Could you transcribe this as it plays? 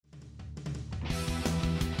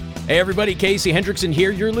Hey everybody, Casey Hendrickson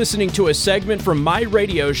here. You're listening to a segment from my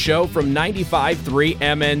radio show from 95.3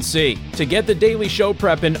 MNC. To get the daily show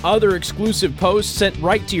prep and other exclusive posts sent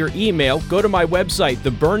right to your email, go to my website,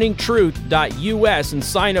 theburningtruth.us, and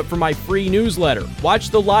sign up for my free newsletter.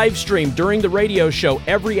 Watch the live stream during the radio show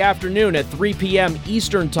every afternoon at 3 p.m.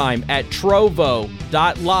 Eastern Time at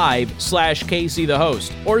trovo.live/Casey the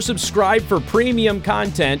host. Or subscribe for premium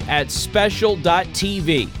content at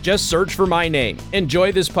special.tv. Just search for my name.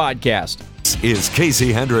 Enjoy this podcast. This is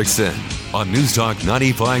Casey Hendrickson on News Talk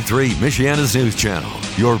 95.3, Michiana's news channel,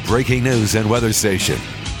 your breaking news and weather station.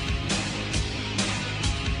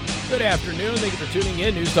 Good afternoon. Thank you for tuning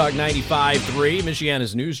in. News Talk 95.3,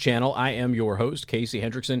 Michiana's news channel. I am your host, Casey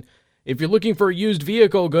Hendrickson. If you're looking for a used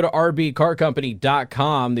vehicle, go to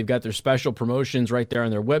rbcarcompany.com. They've got their special promotions right there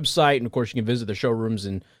on their website. And, of course, you can visit the showrooms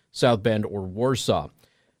in South Bend or Warsaw.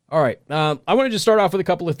 All right, I want to just start off with a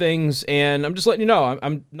couple of things, and I'm just letting you know,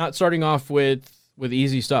 I'm not starting off with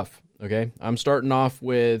easy stuff, okay? I'm starting off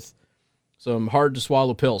with some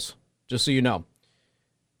hard-to-swallow pills, just so you know.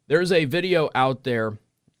 There's a video out there,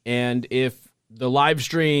 and if the live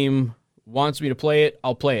stream wants me to play it,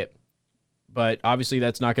 I'll play it. But obviously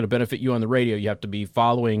that's not going to benefit you on the radio. You have to be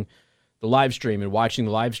following the live stream and watching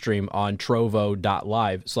the live stream on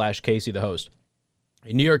trovo.live/Casey the host.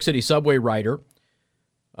 A New York City subway rider,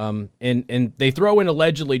 and they throw in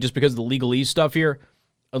allegedly, just because of the legalese stuff here,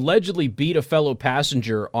 allegedly beat a fellow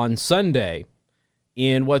passenger on Sunday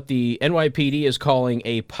in what the NYPD is calling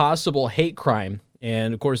a possible hate crime.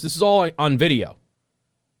 And, of course, this is all on video.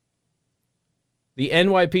 The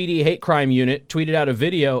NYPD hate crime unit tweeted out a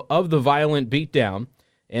video of the violent beatdown,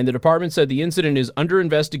 and the department said the incident is under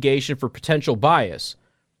investigation for potential bias.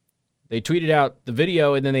 They tweeted out the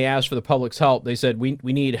video, and then they asked for the public's help. They said, we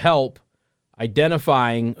need help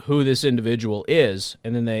identifying who this individual is,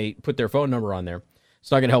 and then they put their phone number on there.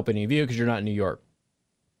 It's not going to help any of you because you're not in New York.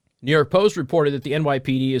 New York Post reported that the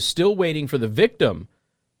NYPD is still waiting for the victim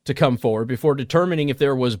to come forward before determining if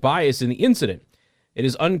there was bias in the incident. It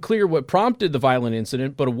is unclear what prompted the violent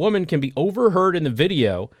incident, but a woman can be overheard in the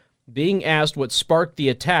video being asked what sparked the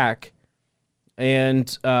attack,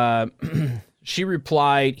 and she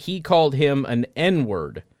replied he called him an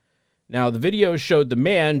N-word. Now, the video showed the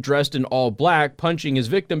man dressed in all black punching his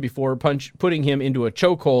victim before putting him into a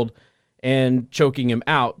chokehold and choking him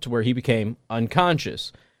out to where he became unconscious.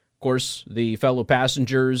 Of course, the fellow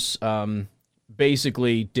passengers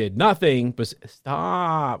basically did nothing but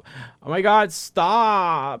stop. Oh, my God,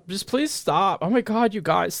 stop. Just please stop. Oh, my God, you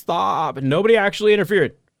guys, stop. And nobody actually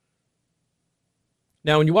interfered.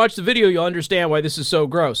 Now, when you watch the video, you'll understand why this is so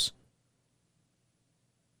gross.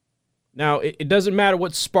 Now, it doesn't matter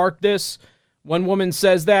what sparked this. One woman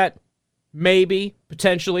says that, maybe,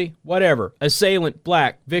 potentially, whatever. Assailant,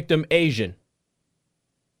 black, victim, Asian.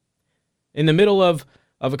 In the middle of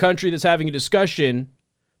a country that's having a discussion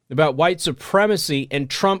about white supremacy and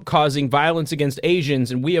Trump causing violence against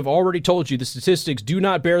Asians, and we have already told you the statistics do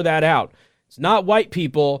not bear that out. It's not white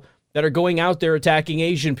people that are going out there attacking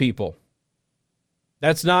Asian people.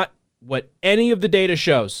 That's not what any of the data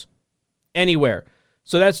shows anywhere.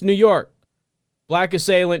 So that's New York. Black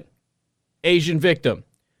assailant, Asian victim.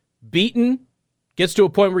 Beaten, gets to a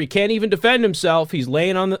point where he can't even defend himself. He's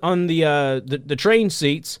laying on the train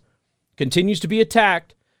seats, continues to be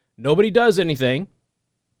attacked. Nobody does anything.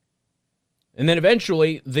 And then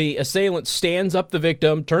eventually the assailant stands up the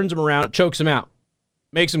victim, turns him around, chokes him out,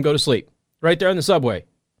 makes him go to sleep right there on the subway.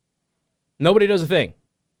 Nobody does a thing.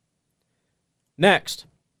 Next.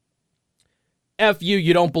 F you,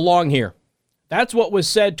 you don't belong here. That's what was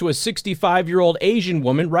said to a 65-year-old Asian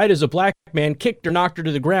woman right as a black man kicked her, knocked her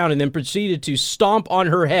to the ground, and then proceeded to stomp on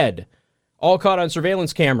her head. All caught on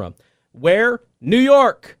surveillance camera. Where? New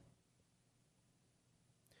York.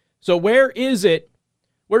 So where is it?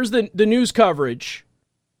 Where's the news coverage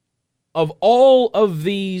of all of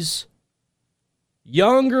these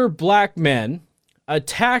younger black men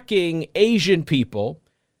attacking Asian people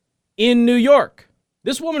in New York?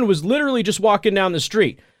 This woman was literally just walking down the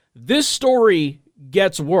street. This story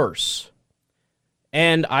gets worse,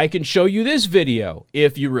 and I can show you this video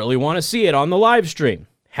if you really want to see it on the live stream.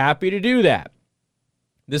 Happy to do that.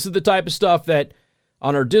 This is the type of stuff that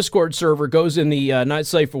on our Discord server goes in the Not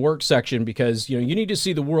Safe for Work section because, you need to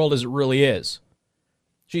see the world as it really is.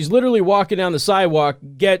 She's literally walking down the sidewalk,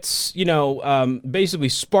 gets, basically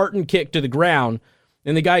Spartan kicked to the ground,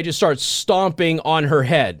 and the guy just starts stomping on her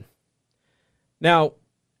head. Now,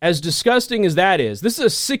 as disgusting as that is, this is a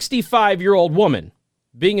 65-year-old woman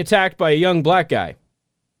being attacked by a young black guy.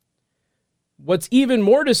 What's even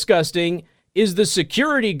more disgusting is the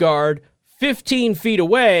security guard 15 feet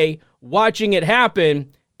away watching it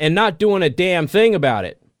happen and not doing a damn thing about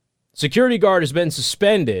it. Security guard has been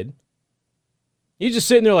suspended. He's just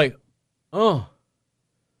sitting there like,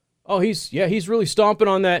 he's really stomping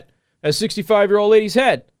on that 65-year-old lady's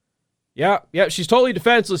head. Yeah, she's totally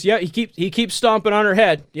defenseless. Yeah, he keeps stomping on her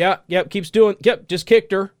head. Yeah, just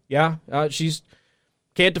kicked her. Yeah, she's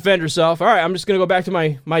can't defend herself. All right, I'm just going to go back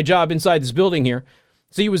to my job inside this building here.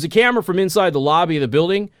 See, it was a camera from inside the lobby of the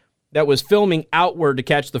building that was filming outward to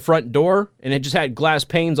catch the front door, and it just had glass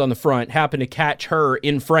panes on the front, happened to catch her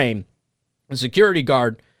in frame. The security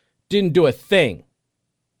guard didn't do a thing.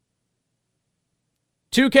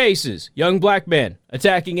 2 cases, young black men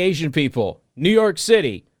attacking Asian people, New York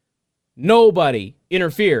City. Nobody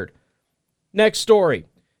interfered. Next story.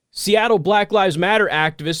 Seattle Black Lives Matter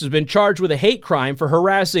activist has been charged with a hate crime for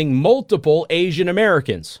harassing multiple Asian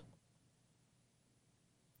Americans.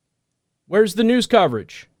 Where's the news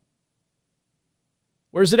coverage?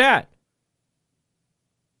 Where's it at?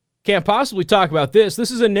 Can't possibly talk about this.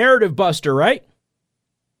 This is a narrative buster, right?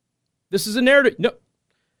 This is a narrative. No.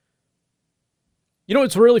 You know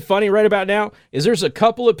what's really funny right about now is there's a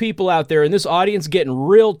couple of people out there in this audience getting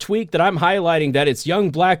real tweaked that I'm highlighting that it's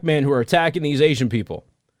young black men who are attacking these Asian people.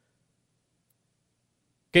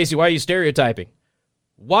 Casey, why are you stereotyping?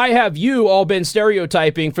 Why have you all been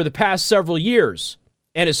stereotyping for the past several years,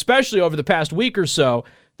 and especially over the past week or so,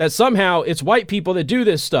 that somehow it's white people that do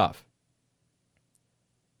this stuff?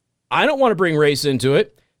 I don't want to bring race into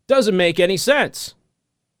it. Doesn't make any sense.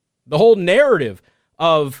 The whole narrative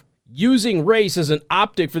of using race as an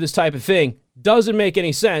optic for this type of thing doesn't make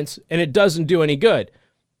any sense, and it doesn't do any good.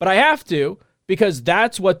 But I have to, because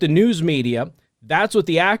that's what the news media, that's what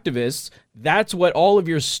the activists, that's what all of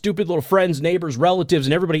your stupid little friends, neighbors, relatives,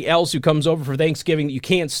 and everybody else who comes over for Thanksgiving that you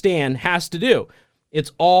can't stand has to do.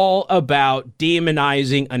 It's all about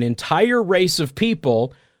demonizing an entire race of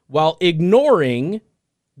people while ignoring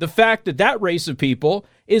the fact that that race of people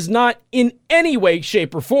is not in any way,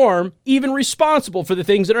 shape, or form even responsible for the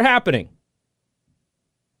things that are happening.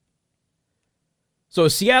 So a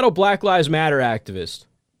Seattle Black Lives Matter activist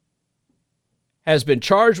has been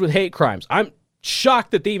charged with hate crimes. I'm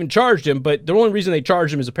shocked that they even charged him, but the only reason they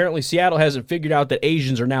charged him is apparently Seattle hasn't figured out that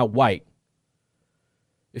Asians are now white.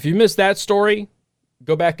 If you missed that story,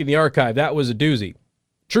 go back in the archive. That was a doozy.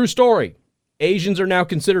 True story. Asians are now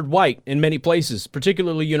considered white in many places,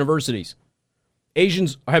 particularly universities.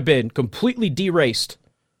 Asians have been completely deraced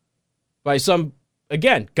by some,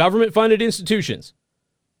 again, government-funded institutions.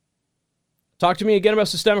 Talk to me again about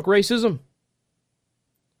systemic racism.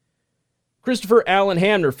 Christopher Allen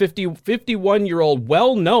Hamner, 51-year-old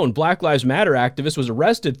well-known Black Lives Matter activist, was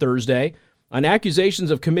arrested Thursday on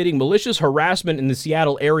accusations of committing malicious harassment in the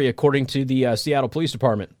Seattle area, according to the Seattle Police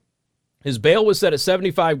Department. His bail was set at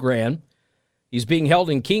 $75,000. He's being held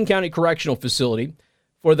in King County Correctional Facility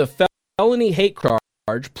for the felony hate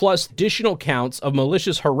charge plus additional counts of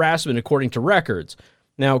malicious harassment, according to records.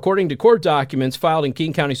 Now, according to court documents filed in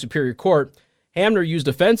King County Superior Court, Hamner used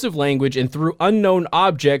offensive language and threw unknown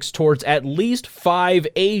objects towards at least 5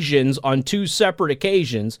 Asians on 2 separate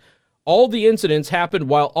occasions. All the incidents happened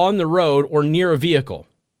while on the road or near a vehicle.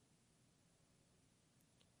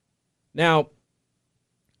 Now,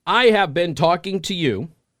 I have been talking to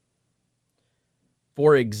you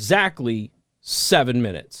for exactly 7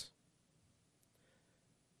 minutes.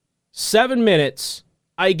 7 minutes,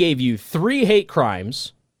 I gave you 3 hate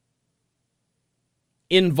crimes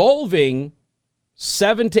involving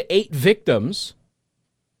 7 to 8 victims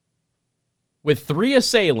with 3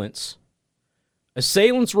 assailants.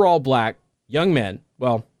 Assailants were all black, young men.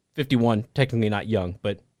 Well, 51, technically not young,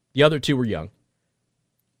 but the other 2 were young.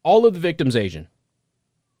 All of the victims Asian.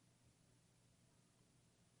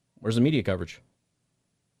 Where's the media coverage?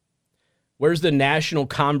 Where's the national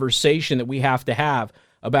conversation that we have to have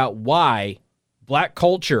about why black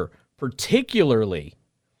culture, particularly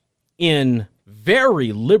in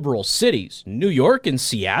very liberal cities, New York and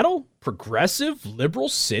Seattle, progressive liberal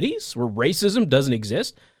cities where racism doesn't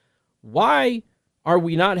exist, why are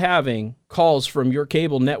we not having calls from your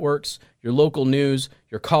cable networks, your local news,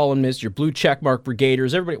 your columnists, your blue checkmark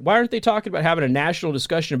brigaders, everybody? Why aren't they talking about having a national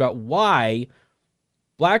discussion about why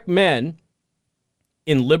black men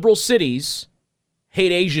in liberal cities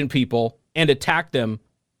hate Asian people and attack them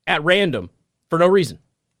at random for no reason?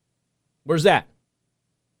 Where's that?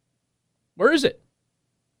 Where is it?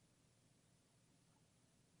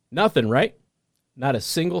 Nothing, right? Not a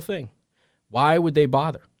single thing. Why would they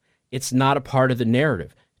bother? It's not a part of the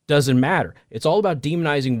narrative. Doesn't matter. It's all about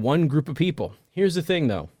demonizing one group of people. Here's the thing,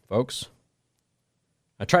 though, folks.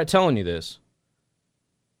 I tried telling you this.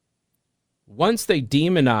 Once they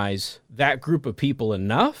demonize that group of people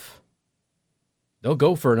enough, They'll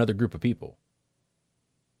go for another group of people.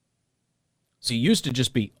 So it used to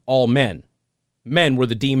just be all men. Men were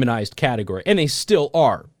the demonized category, and they still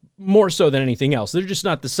are, more so than anything else. They're just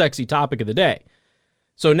not the sexy topic of the day.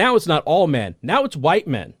 So now it's not all men. Now it's white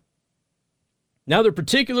men. Now they're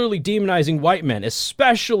particularly demonizing white men,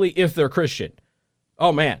 especially if they're Christian.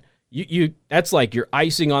 Oh, man. That's like you're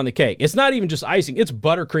icing on the cake. It's not even just icing. It's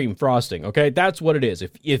buttercream frosting, okay? That's what it is.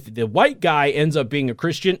 If the white guy ends up being a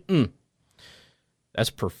Christian, that's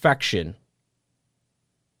perfection.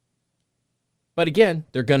 But again,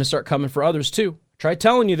 they're going to start coming for others too. Try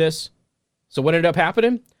telling you this. So what ended up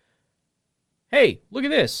happening? Hey, look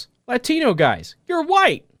at this. Latino guys, you're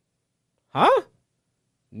white. Huh?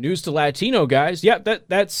 News to Latino guys. Yep,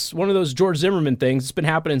 that's one of those George Zimmerman things. It's been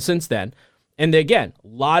happening since then. And again, a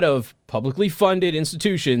lot of publicly funded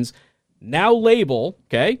institutions now label,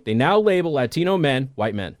 okay? They now label Latino men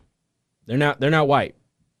white men. They're not white.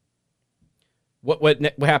 What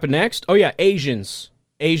happened next? Oh yeah, Asians.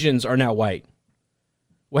 Asians are now white.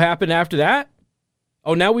 What happened after that?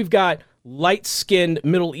 Oh, now we've got light-skinned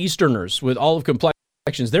Middle Easterners with olive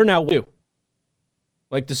complexions. They're now blue.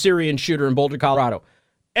 Like the Syrian shooter in Boulder, Colorado.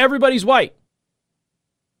 Everybody's white.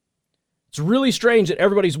 It's really strange that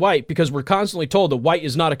everybody's white because we're constantly told that white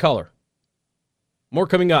is not a color. More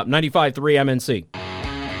coming up, 95.3 MNC.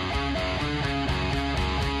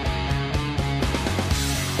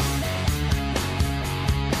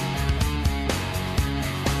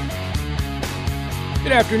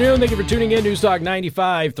 Good afternoon. Thank you for tuning in. News Talk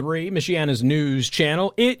 95.3, Michiana's news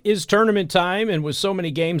channel. It is tournament time, and with so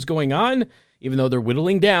many games going on, even though they're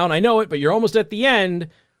whittling down, I know it, but you're almost at the end.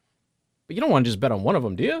 But you don't want to just bet on one of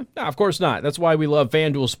them, do you? No, of course not. That's why we love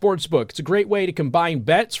FanDuel Sportsbook. It's a great way to combine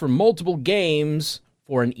bets from multiple games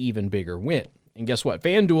for an even bigger win. And guess what?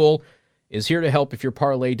 FanDuel is here to help if your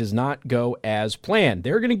parlay does not go as planned.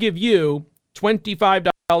 They're going to give you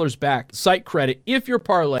 $25 back site credit if your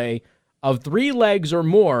parlay of 3 legs or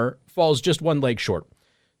more falls just 1 leg short.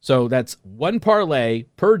 So that's 1 parlay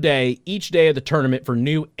per day, each day of the tournament for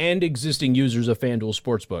new and existing users of FanDuel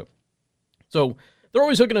Sportsbook. So they're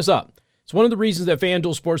always hooking us up. It's one of the reasons that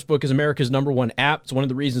FanDuel Sportsbook is America's #1 app. It's one of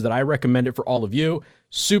the reasons that I recommend it for all of you.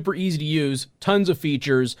 Super easy to use, tons of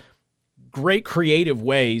features, great creative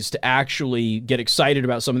ways to actually get excited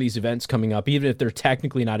about some of these events coming up, even if they're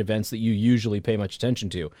technically not events that you usually pay much attention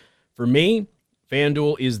to. For me,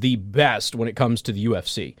 FanDuel is the best when it comes to the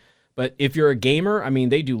UFC. But if you're a gamer, I mean,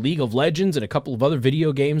 they do League of Legends and a couple of other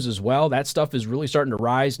video games as well. That stuff is really starting to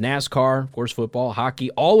rise. NASCAR, of course, football,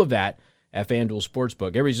 hockey, all of that at FanDuel Sportsbook.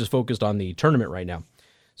 Everybody's just focused on the tournament right now.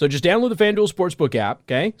 So just download the FanDuel Sportsbook app,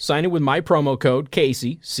 okay? Sign in with my promo code,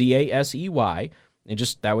 Casey, C-A-S-E-Y, and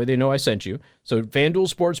just that way they know I sent you. So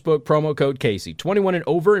FanDuel Sportsbook promo code Casey. 21 and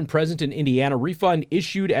over and present in Indiana. Refund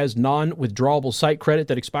issued as non-withdrawable site credit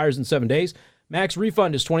that expires in 7 days. Max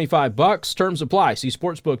refund is $25. Terms apply. See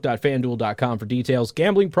sportsbook.fanduel.com for details.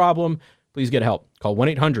 Gambling problem, please get help. Call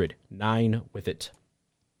 1-800-9-WITH-IT.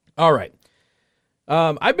 All right.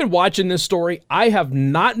 I've been watching this story. I have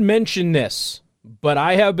not mentioned this, but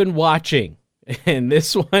I have been watching. And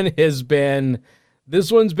this one's been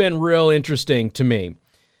real interesting to me.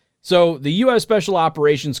 So the U.S. Special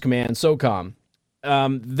Operations Command, SOCOM,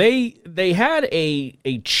 they had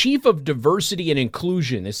a chief of diversity and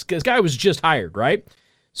inclusion. This guy was just hired, right?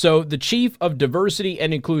 So the chief of diversity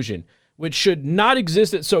and inclusion, which should not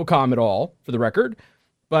exist at SOCOM at all, for the record,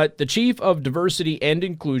 but the chief of diversity and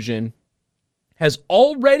inclusion has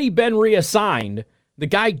already been reassigned. The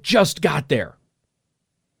guy just got there.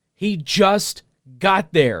 He just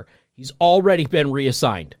got there. He's already been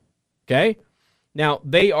reassigned. Okay? Now,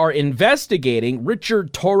 they are investigating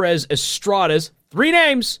Richard Torres Estrada's 3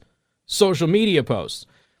 names, social media posts.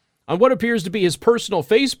 On what appears to be his personal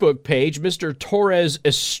Facebook page, Mr. Torres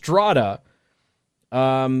Estrada,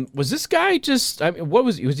 was this guy just, I mean,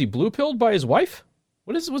 was he blue-pilled by his wife?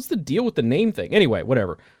 What's the deal with the name thing? Anyway,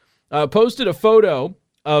 whatever. Posted a photo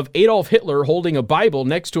of Adolf Hitler holding a Bible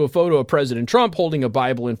next to a photo of President Trump holding a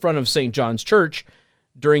Bible in front of St. John's Church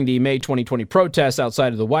during the May 2020 protests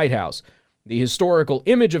outside of the White House. The historical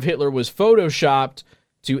image of Hitler was photoshopped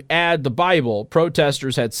to add the Bible.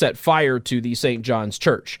 Protesters had set fire to the St. John's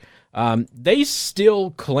Church. They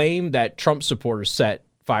still claim that Trump supporters set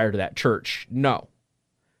fire to that church. No,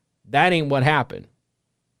 that ain't what happened.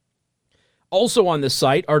 Also on this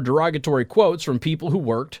site are derogatory quotes from people who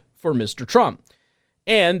worked for Mr. Trump.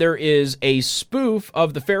 And there is a spoof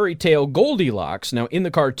of the fairy tale Goldilocks. Now, in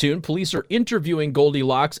the cartoon, police are interviewing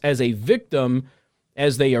Goldilocks as a victim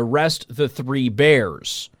as they arrest the 3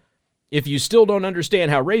 bears. If you still don't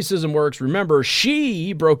understand how racism works, remember,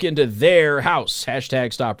 she broke into their house.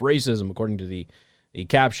 Hashtag stop racism, according to the The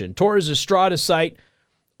caption, Torres Estrada site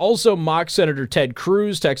also mocked Senator Ted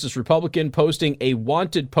Cruz, Texas Republican, posting a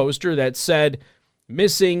wanted poster that said,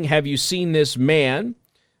 "Missing, have you seen this man?"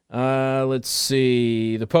 Let's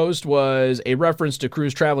see. The post was a reference to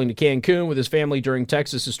Cruz traveling to Cancun with his family during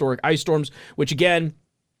Texas historic ice storms, which, again,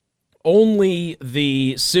 only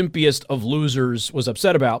the simpiest of losers was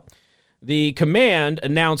upset about. The command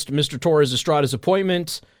announced Mr. Torres Estrada's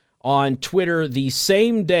appointment on Twitter the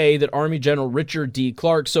same day that Army General Richard D.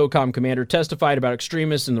 Clark, SOCOM commander, testified about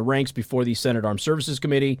extremists in the ranks before the Senate Armed Services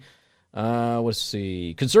Committee. Let's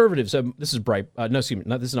see. Conservatives have, this is this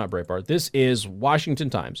is not Breitbart. This is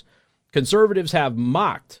Washington Times. Conservatives have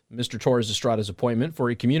mocked Mr. Torres Estrada's appointment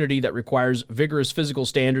for a community that requires vigorous physical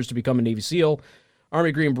standards to become a Navy SEAL,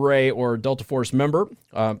 Army Green Beret, or Delta Force member.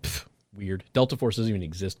 Weird. Delta Force doesn't even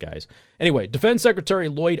exist, guys. Anyway, Defense Secretary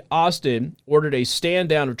Lloyd Austin ordered a stand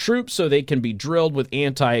down of troops so they can be drilled with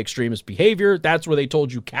anti-extremist behavior. That's where they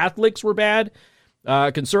told you Catholics were bad.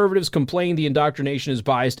 Conservatives complain the indoctrination is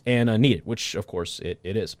biased and unneeded, which, of course, it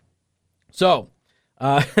is. So,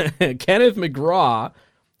 Kenneth McGraw,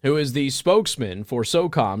 who is the spokesman for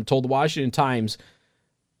SOCOM, told the Washington Times,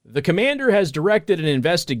 the commander has directed an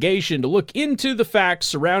investigation to look into the facts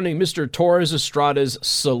surrounding Mr. Torres Estrada's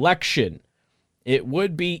selection. It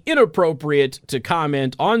would be inappropriate to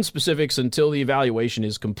comment on specifics until the evaluation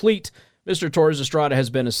is complete. Mr. Torres Estrada has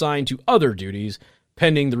been assigned to other duties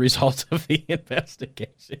pending the results of the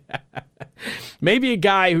investigation. Maybe a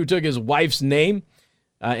guy who took his wife's name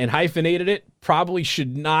and hyphenated it probably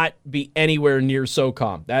should not be anywhere near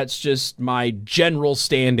SOCOM. That's just my general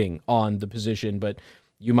standing on the position, but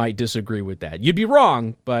you might disagree with that. You'd be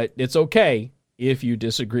wrong, but it's okay if you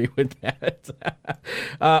disagree with that.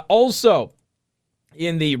 Also,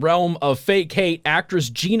 in the realm of fake hate,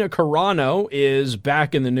 actress Gina Carano is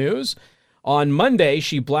back in the news. On Monday,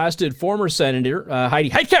 she blasted former Senator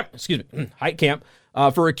Heidi Heitkamp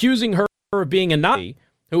for accusing her of being a Nazi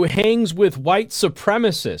who hangs with white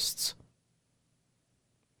supremacists.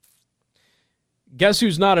 Guess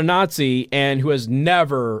who's not a Nazi and who has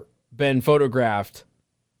never been photographed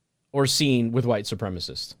or seen with white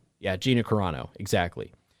supremacists? Yeah, Gina Carano,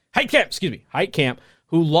 exactly. Heitkamp,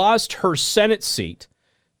 who lost her Senate seat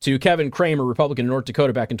to Kevin Cramer, Republican in North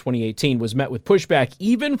Dakota back in 2018, was met with pushback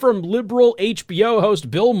even from liberal HBO host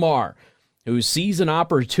Bill Maher, who sees an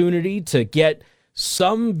opportunity to get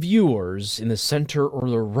some viewers in the center or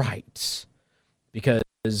the right, because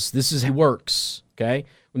this is how it works, okay?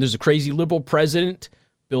 When there's a crazy liberal president,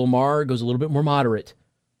 Bill Maher goes a little bit more moderate.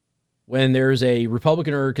 When there's a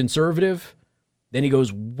Republican or a conservative, then he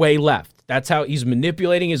goes way left. That's how he's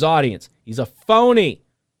manipulating his audience. He's a phony.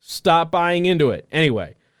 Stop buying into it.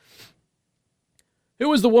 Anyway, who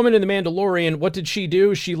was the woman in The Mandalorian? What did she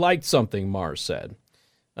do? She liked something, Maher said.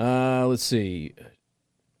 Let's see.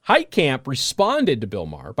 Heitkamp responded to Bill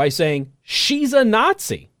Maher by saying, she's a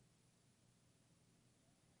Nazi.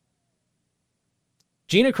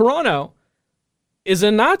 Gina Carano is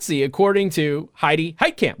a Nazi, according to Heidi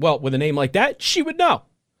Heitkamp. Well, with a name like that, she would know.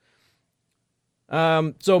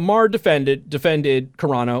 So Maher defended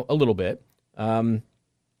Carano a little bit.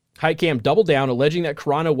 Heitkamp doubled down, alleging that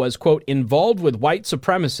Carano was, quote, involved with white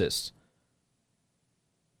supremacists.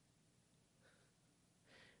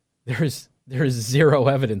 There is zero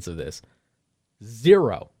evidence of this.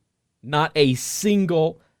 Zero. Not a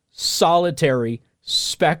single solitary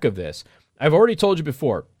speck of this. I've already told you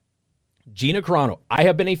before, Gina Carano. I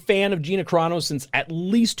have been a fan of Gina Carano since at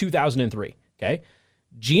least 2003, okay?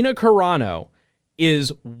 Gina Carano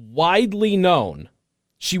is widely known.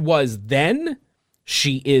 She was then,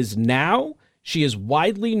 she is now, she is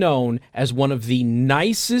widely known as one of the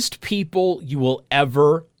nicest people you will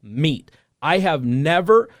ever meet. I have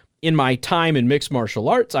never, in my time in mixed martial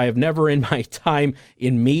arts, I have never in my time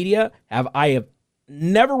in media, I have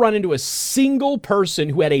never run into a single person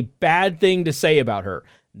who had a bad thing to say about her.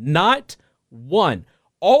 Not one.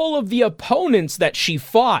 All of the opponents that she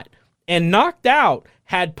fought and knocked out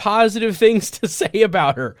had positive things to say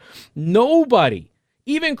about her. Nobody,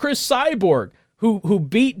 even Chris Cyborg, who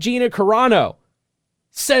beat Gina Carano,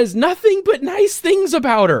 says nothing but nice things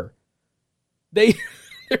about her.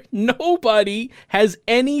 Nobody has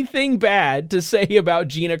anything bad to say about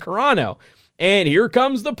Gina Carano. And here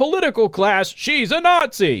comes the political class. She's a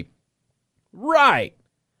Nazi. Right.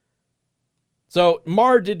 So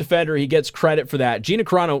Maher did defend her. He gets credit for that. Gina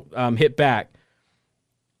Carano hit back.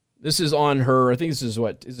 This is on her, I think this is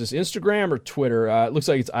what, is this Instagram or Twitter? It looks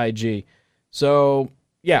like it's IG. So,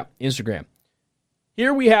 yeah, Instagram.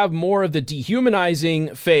 Here we have more of the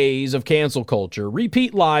dehumanizing phase of cancel culture.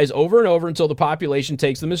 Repeat lies over and over until the population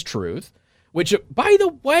takes them as truth. Which, by the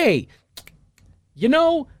way, You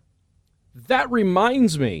know, that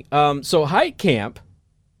reminds me. So Heitkamp,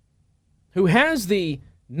 who has the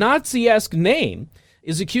Nazi-esque name,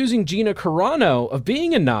 is accusing Gina Carano of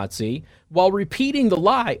being a Nazi while repeating the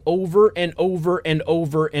lie over and over and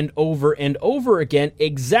over and over and over again,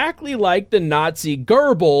 exactly like the Nazi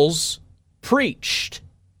Goebbels preached.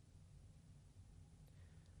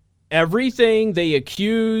 Everything they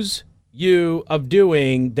accuse you of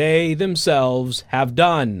doing, they themselves have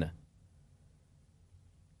done.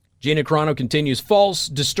 Gina Carano continues, false,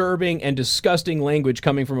 disturbing, and disgusting language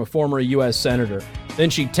coming from a former U.S. senator. Then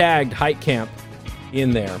she tagged Heitkamp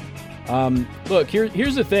in there. Look,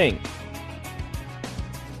 here's the thing.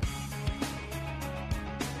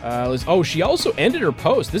 She also ended her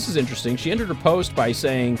post. This is interesting. She ended her post by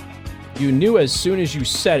saying, "You knew as soon as you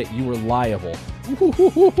said it, you were liable."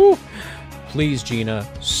 Please, Gina,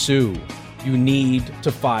 sue. You need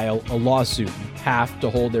to file a lawsuit. You have to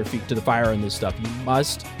hold their feet to the fire on this stuff. You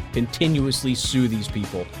must continuously sue these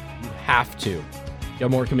people. You have to.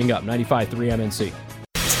 Got more coming up. 95.3 MNC.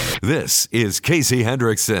 This is Casey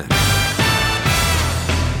Hendrickson.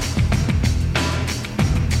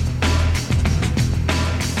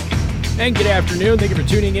 And good afternoon. Thank you for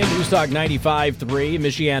tuning in. News Talk 95.3,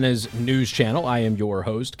 Michiana's news channel. I am your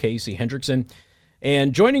host, Casey Hendrickson.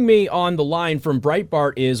 And joining me on the line from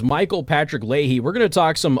Breitbart is Michael Patrick Leahy. We're going to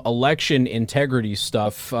talk some election integrity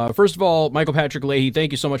stuff. First of all, Michael Patrick Leahy,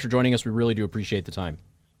 thank you so much for joining us. We really do appreciate the time.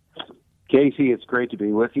 Casey, it's great to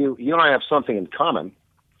be with you. You and I have something in common.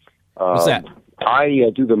 What's that?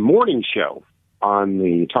 I do the morning show on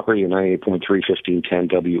the Talk Radio 98.3, 1510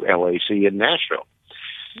 WLAC in Nashville.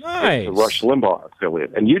 Nice. It's the Rush Limbaugh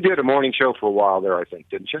affiliate. And you did a morning show for a while there, I think,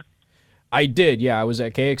 didn't you? I did, yeah. I was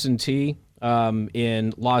at KXNT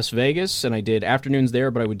in Las Vegas, and I did afternoons there,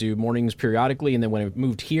 but I would do mornings periodically. And then when I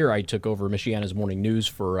moved here, I took over Michiana's morning news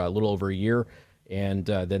for a little over a year. And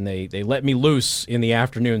then they let me loose in the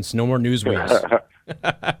afternoons. No more news wheels.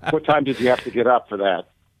 What time did you have to get up for that?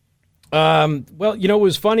 Well, it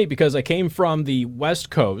was funny because I came from the West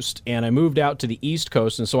Coast and I moved out to the East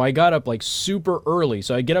Coast. And so I got up like super early.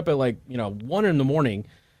 So I get up at 1 in the morning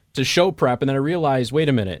to show prep. And then I realized, wait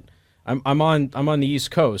a minute, I'm on the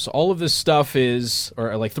East Coast. All of this stuff is,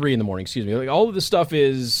 or like 3 in the morning, excuse me. Like all of this stuff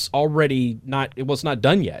is already it's not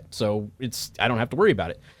done yet. So I don't have to worry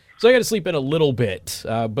about it. So I got to sleep in a little bit.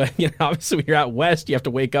 But obviously when you're out West, you have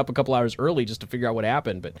to wake up a couple hours early just to figure out what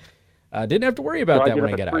happened. But didn't have to worry about that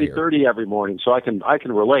when I get out here. 3:30 every morning, so I can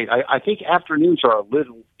relate. I think afternoons are a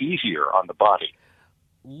little easier on the body.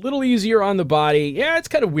 Little easier on the body. Yeah, it's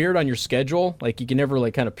kind of weird on your schedule. Like you can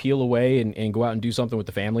never kind of peel away and go out and do something with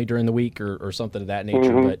the family during the week or something of that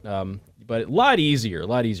nature. Mm-hmm. But a lot easier.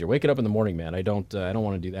 Waking up in the morning, man. I don't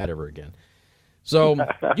want to do that ever again. So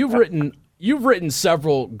You've written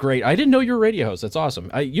several great. I didn't know you were a radio host. That's awesome.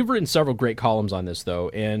 You've written several great columns on this, though.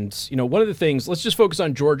 And one of the things. Let's just focus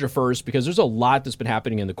on Georgia first, because there's a lot that's been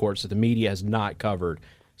happening in the courts that the media has not covered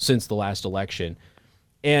since the last election.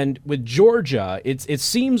 And with Georgia, it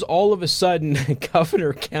seems all of a sudden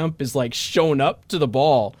Governor Kemp is shown up to the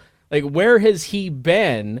ball. Like, where has he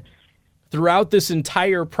been throughout this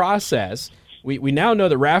entire process? We now know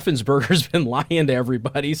that Raffensperger's been lying to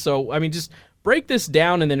everybody. So just break this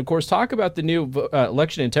down, and then, of course, talk about the new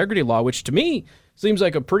election integrity law, which to me seems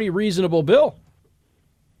like a pretty reasonable bill.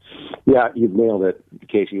 Yeah, you've nailed it,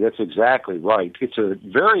 Casey. That's exactly right. It's a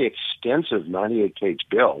very extensive 98-page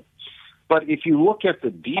bill. But if you look at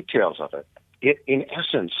the details of it, it in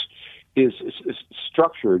essence is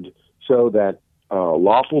structured so that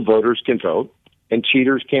lawful voters can vote and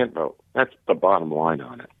cheaters can't vote. That's the bottom line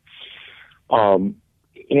on it. And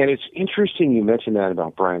it's interesting you mentioned that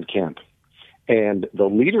about Brian Kemp. And the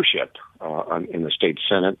leadership in the state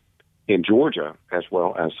Senate in Georgia, as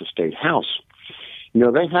well as the state House,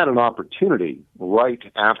 they had an opportunity right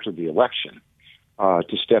after the election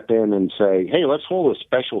to step in and say, hey, let's hold a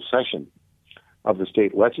special session of the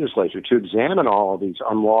state legislature to examine all of these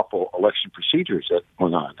unlawful election procedures that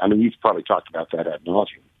went on. You've probably talked about that ad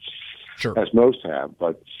nauseum, sure, as most have.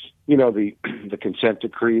 But, the consent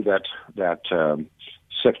decree that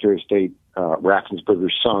Secretary of State Raffensperger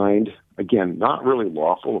signed, again, not really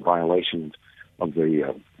lawful, a violation of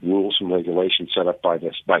the rules and regulations set up by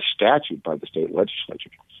statute by the state legislature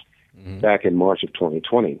back in March of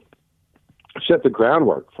 2020, set the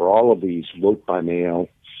groundwork for all of these vote by mail,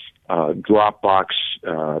 drop box,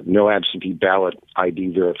 no absentee ballot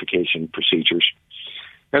ID verification procedures.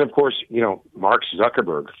 And of course, Mark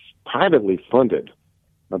Zuckerberg privately funded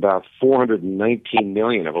about $419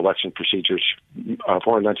 million of election procedures,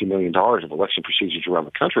 $419 million of election procedures around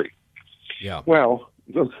the country. Yeah. Well,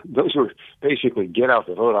 those were basically get out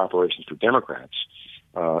the vote operations for Democrats.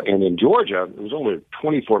 And in Georgia, it was only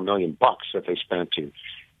 $24 million that they spent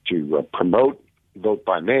to promote vote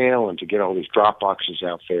by mail and to get all these drop boxes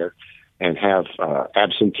out there and have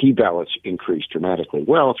absentee ballots increase dramatically.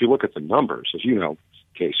 Well, if you look at the numbers, as you know,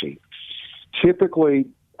 Casey, typically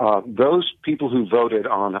those people who voted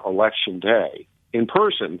on Election Day in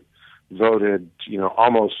person voted,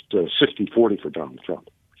 almost 60-40 for Donald Trump.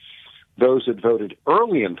 Those that voted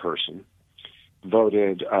early in person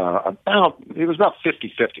voted about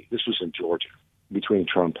 50-50. This was in Georgia between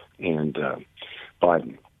Trump and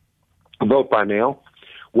Biden. Vote by mail,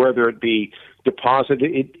 whether it be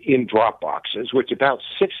deposited in drop boxes, which about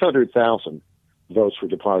 600,000 votes were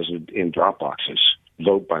deposited in drop boxes,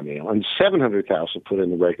 vote by mail, and 700,000 put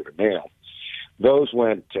in the regular mail. Those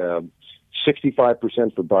went 65%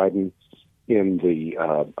 for Biden in the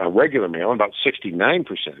regular mail, and about 69%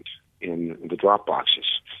 in the drop boxes.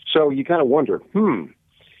 So you kind of wonder,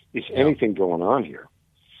 is anything going on here?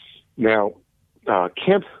 Now,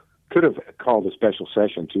 Kemp could have called a special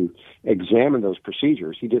session to examine those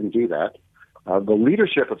procedures. He didn't do that. The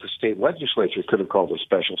leadership of the state legislature could have called a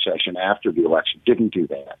special session after the election, didn't do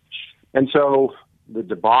that. And so the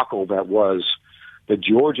debacle that was the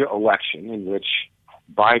Georgia election, in which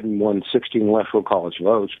Biden won 16 electoral college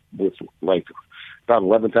votes with like about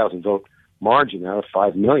 11,000 vote margin out of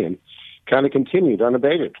 5 million, kind of continued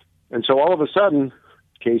unabated. And so all of a sudden,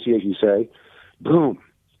 Casey, as you say, boom,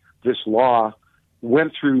 this law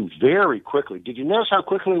went through very quickly. Did you notice how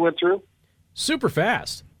quickly it went through? Super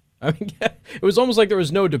fast. I mean, it was almost like there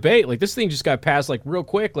was no debate. Like, this thing just got passed like real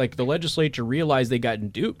quick. Like the legislature realized they gotten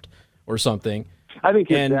duped or something. I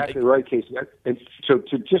think you're exactly right, Casey. And so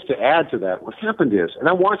to add to that, what happened is, and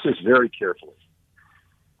I watched this very carefully,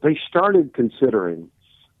 they started considering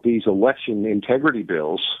these election integrity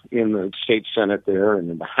bills in the state Senate there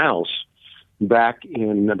and in the House back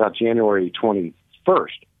in about January 21st.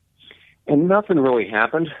 And nothing really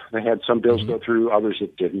happened. They had some bills go through, others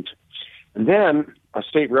that didn't. And then a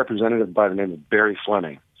state representative by the name of Barry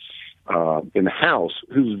Fleming in the House,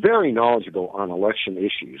 who's very knowledgeable on election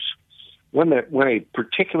issues, when a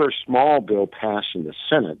particular small bill passed in the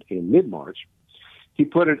Senate in mid-March, he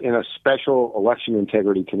put it in a special election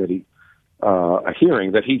integrity committee a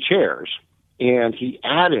hearing that he chairs, and he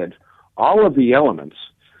added all of the elements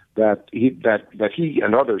that he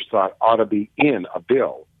and others thought ought to be in a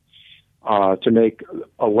bill to make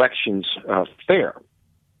elections fair.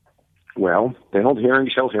 Well, they held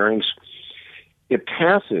hearings. It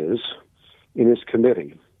passes in his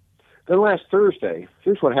committee. Then last Thursday,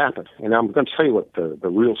 here's what happened, and I'm going to tell you what the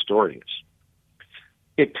real story is.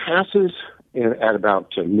 It passes at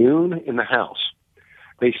about noon in the House.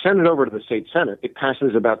 They send it over to the state Senate. It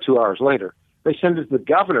passes about 2 hours later. They send it to the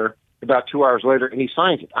governor about 2 hours later, and he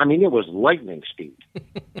signs it. I mean, it was lightning speed.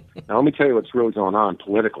 Now, let me tell you what's really going on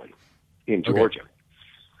politically in Georgia. Okay.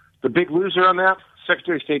 The big loser on that,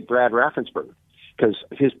 Secretary of State Brad Raffensperger, because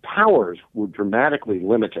his powers were dramatically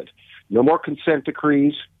limited. No more consent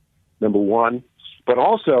decrees, number one, but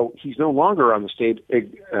also he's no longer on the state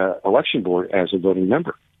election board as a voting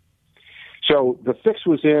member. So the fix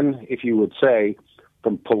was in, if you would say,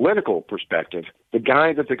 from political perspective, the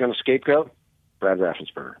guy that they're going to scapegoat, Brad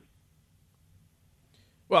Raffensperger.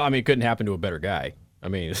 Well, I mean, it couldn't happen to a better guy. I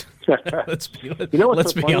mean, let's be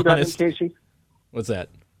honest. Casey? What's that?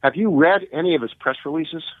 Have you read any of his press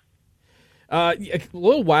releases? A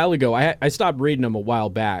little while ago, I stopped reading them a while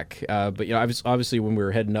back. But obviously, when we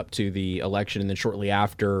were heading up to the election, and then shortly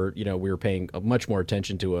after, we were paying much more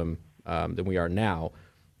attention to him than we are now.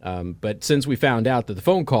 But since we found out that the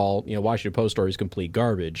phone call, Washington Post story is complete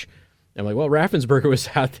garbage, I'm like, well, Raffensperger was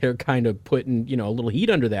out there kind of putting, a little heat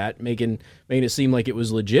under that, making it seem like it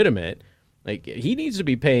was legitimate. Like, he needs to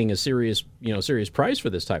be paying a serious price for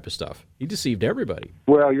this type of stuff. He deceived everybody.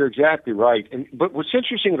 Well, you're exactly right. But what's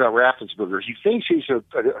interesting about Raffensperger, he thinks he's a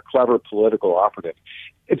clever political operative.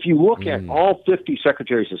 If you look at all 50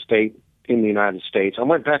 secretaries of state in the United States, I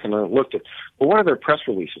went back and I looked at, what are their press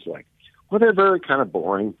releases like? Well, they're very kind of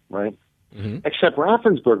boring, right? Except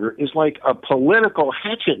Raffensperger is like a political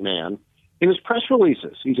hatchet man in his press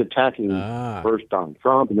releases. He's attacking first Donald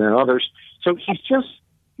Trump and then others. So he's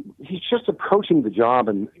just approaching the job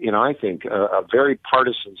in I think, a very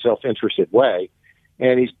partisan, self-interested way.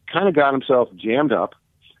 And he's kind of got himself jammed up.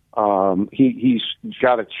 He's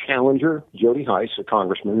got a challenger, Jody Hice, a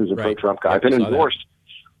congressman who's a pro-Trump guy, been endorsed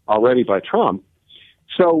already by Trump.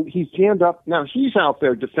 So he's jammed up. Now he's out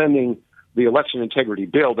there defending the election integrity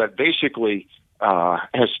bill that basically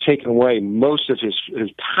has taken away most of his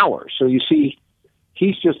power. So you see,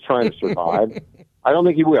 he's just trying to survive. I don't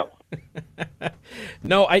think he will.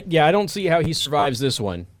 No, I don't see how he survives this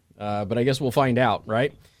one, but I guess we'll find out,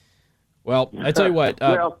 right? Well, I tell you what,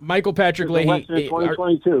 Michael Patrick Leahy.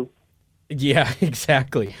 2022. Yeah,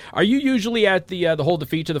 exactly. Are you usually at the Hold the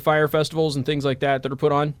Feet to the Fire festivals and things like that are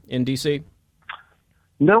put on in D.C.?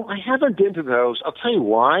 No, I haven't been to those. I'll tell you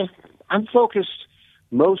why. I'm focused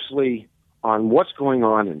mostly on what's going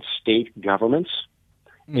on in state governments.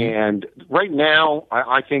 And right now,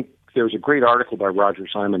 I think there's a great article by Roger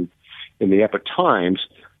Simon in the Epoch Times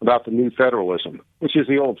about the new federalism, which is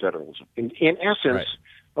the old federalism. In essence,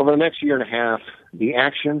 over the next year and a half, the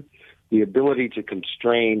action, the ability to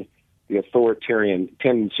constrain the authoritarian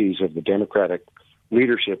tendencies of the Democratic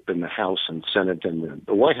leadership in the House and Senate and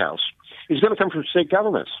the White House is going to come from state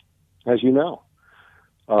governments, as you know.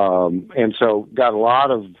 And so got a lot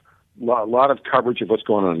of coverage of what's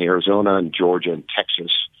going on in Arizona and Georgia and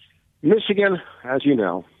Texas. Michigan, as you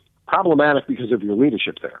know, problematic because of your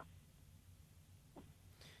leadership there.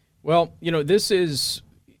 Well, this is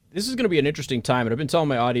going to be an interesting time, and I've been telling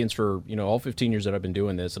my audience for, all 15 years that I've been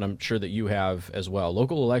doing this, and I'm sure that you have as well.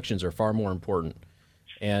 Local elections are far more important,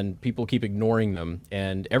 and people keep ignoring them.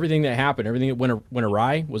 And everything that happened, everything that went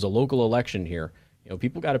awry was a local election here.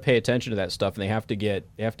 People got to pay attention to that stuff, and they have to get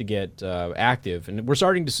active. And we're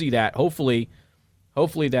starting to see that. Hopefully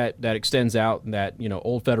that extends out, and that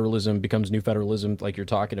old federalism becomes new federalism, like you're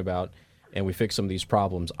talking about, and we fix some of these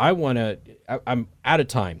problems. I'm out of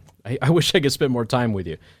time. I wish I could spend more time with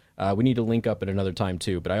you. We need to link up at another time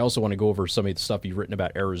too. But I also want to go over some of the stuff you've written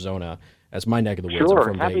about Arizona. That's my neck of the woods. Sure, I'm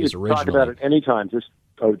from happy Vegas to originally. talk about it anytime. Just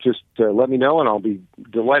let me know, and I'll be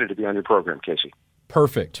delighted to be on your program, Casey.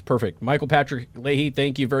 Perfect. Michael Patrick Leahy,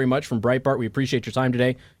 thank you very much from Breitbart. We appreciate your time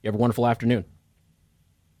today. You have a wonderful afternoon.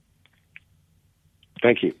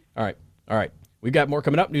 Thank you. All right. We've got more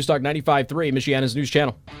coming up. Newstalk 95.3, Michiana's news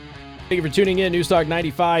channel. Thank you for tuning in. Newstalk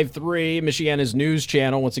 95.3, Michiana's news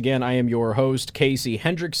channel. Once again, I am your host, Casey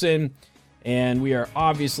Hendrickson, and we are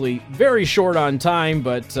obviously very short on time,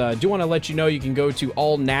 but do want to let you know you can go to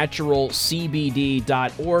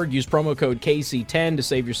allnaturalcbd.org. Use promo code KC10 to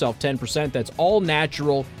save yourself 10%. That's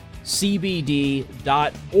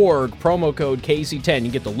allnaturalcbd.org, promo code KC10. You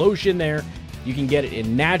can get the lotion there. You can get it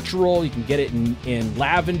in natural. You can get it in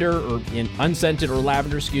lavender or in unscented or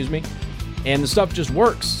lavender, And the stuff just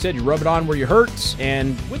works. Said you rub it on where you hurts,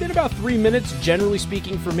 and within about 3 minutes, generally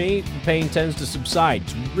speaking for me, the pain tends to subside.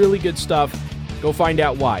 It's really good stuff. Go find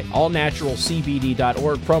out why.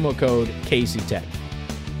 Allnaturalcbd.org, promo code KC10.